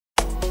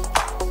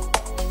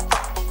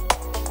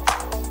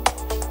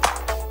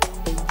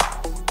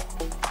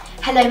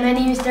Hello, my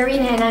name is Doreen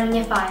and I'm in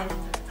Year 5.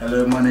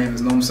 Hello, my name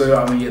is Nomso,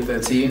 I'm in Year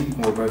 13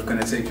 and we're both going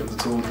to take you on the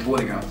tour of the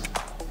boarding house.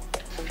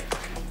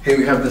 Here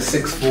we have the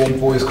 6th form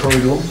boys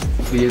corridor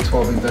for Year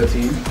 12 and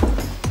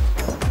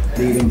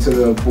 13, leading to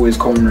the boys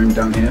common room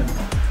down here.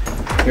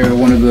 Here are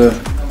one of the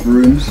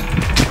rooms.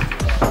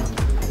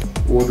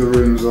 All the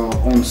rooms are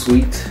en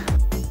suite.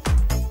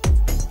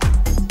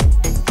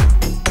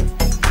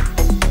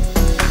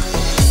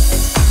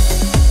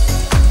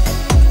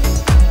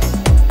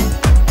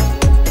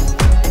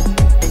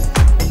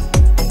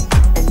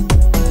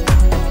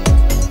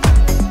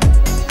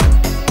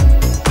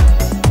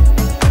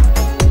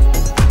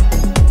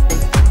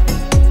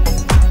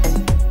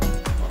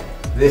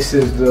 This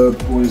is the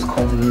boys'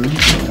 common room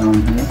down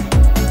here.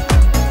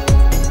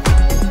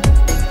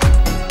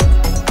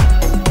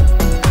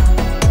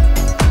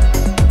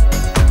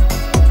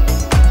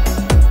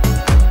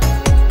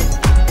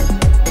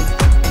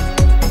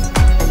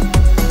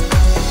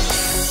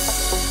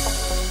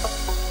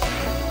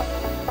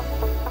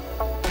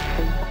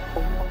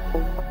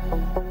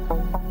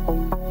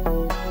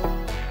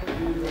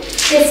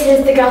 This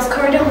is the girls'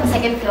 corridor on the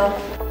 2nd floor.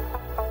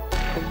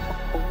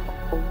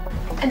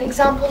 An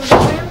example of a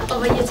room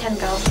of a Year 10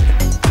 girl.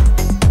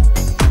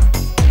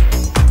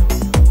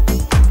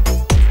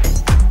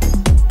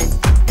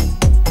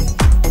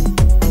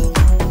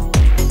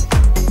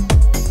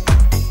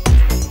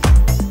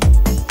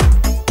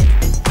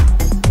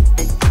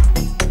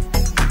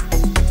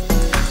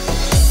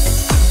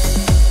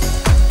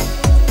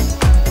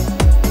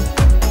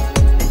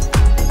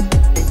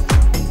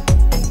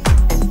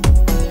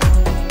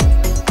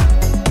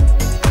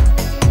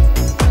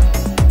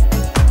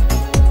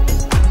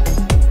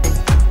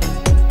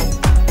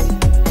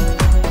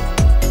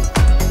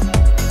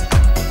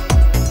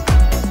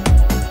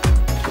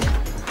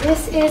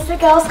 This is the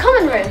girls'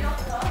 common room.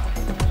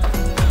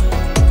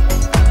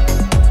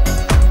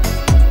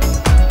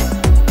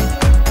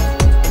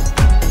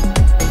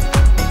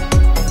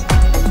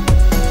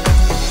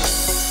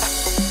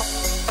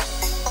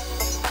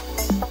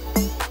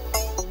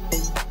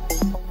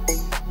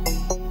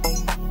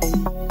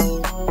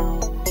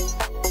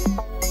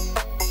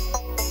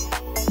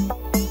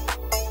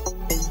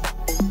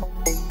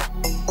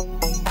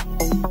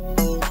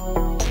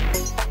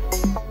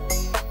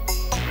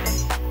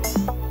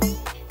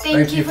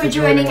 Thank you for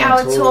joining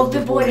our tour of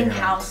the boarding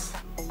house.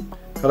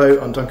 Hello,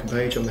 I'm Duncan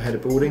Page, I'm the head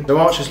of boarding. So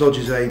Archers Lodge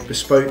is a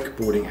bespoke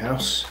boarding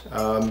house.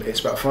 It's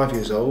about 5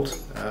 years old.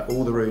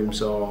 All the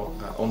rooms are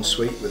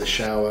ensuite with a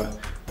shower,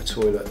 a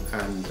toilet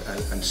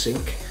and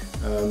sink.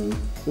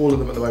 All of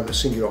them at the moment are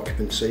single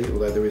occupancy,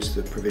 although there is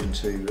the provision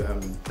to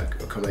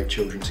accommodate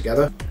children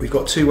together. We've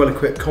got 2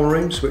 well-equipped common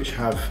rooms which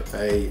have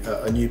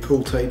a new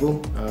pool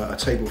table, a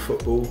table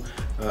football,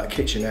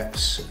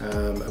 kitchenettes,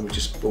 and we've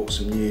just bought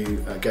some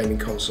new gaming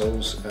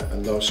consoles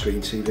and large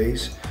screen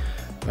TVs.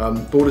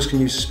 Boarders can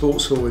use the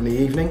sports hall in the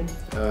evening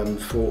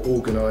for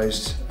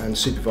organised and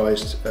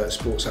supervised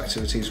sports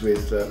activities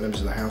with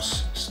members of the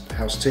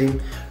house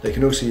team. They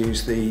can also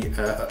use the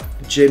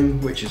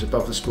gym, which is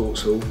above the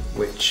sports hall,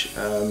 which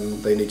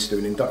they need to do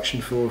an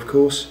induction for, of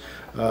course.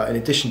 In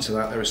addition to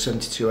that, there are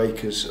 72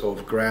 acres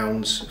of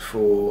grounds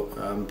for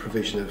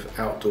provision of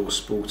outdoor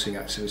sporting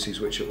activities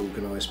which are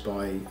organised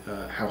by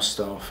house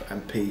staff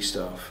and PE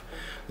staff.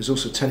 There's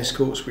also tennis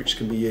courts which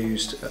can be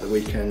used at the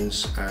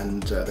weekends,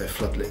 and they're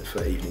floodlit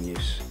for evening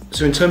use.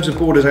 So in terms of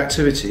boarders'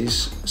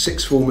 activities,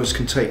 6th formers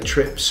can take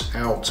trips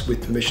out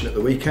with permission at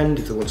the weekend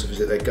if they want to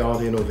visit their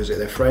guardian or visit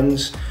their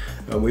friends.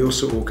 We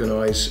also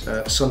organise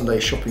Sunday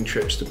shopping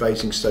trips to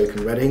Basingstoke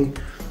and Reading,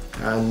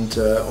 and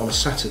on a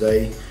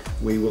Saturday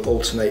we will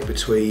alternate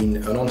between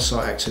an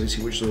on-site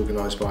activity which is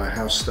organised by our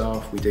house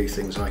staff. We do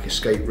things like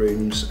escape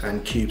rooms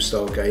and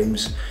cube-style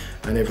games,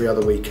 and every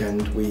other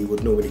weekend we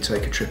would normally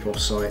take a trip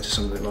off-site to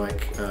something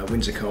like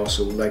Windsor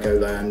Castle,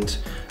 Legoland,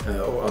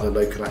 or other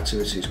local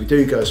activities. We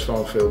do go as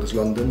far afield as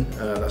London.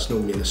 That's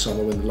normally in the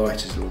summer when the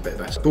light is a little bit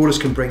better. Boarders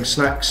can bring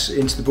snacks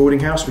into the boarding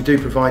house. We do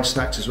provide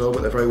snacks as well,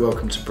 but they're very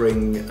welcome to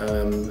bring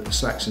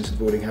snacks into the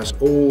boarding house.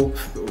 All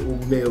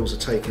meals are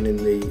taken in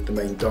the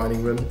main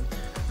dining room,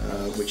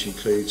 which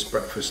includes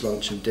breakfast,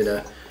 lunch and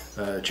dinner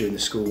during the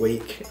school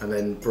week, and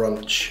then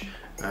brunch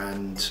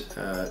and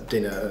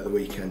dinner at the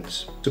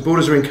weekends. So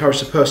boarders are encouraged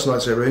to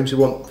personalise their rooms. We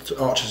want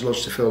Archers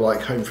Lodge to feel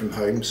like home from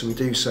home, so we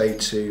do say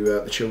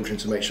to the children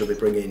to make sure they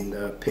bring in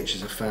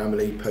pictures of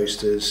family,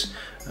 posters,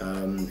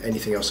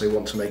 anything else they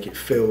want to make it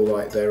feel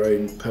like their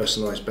own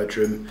personalised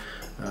bedroom.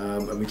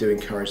 And we do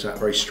encourage that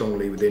very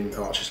strongly within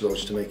Archers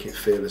Lodge to make it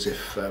feel as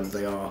if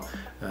they are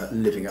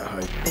living at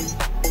home.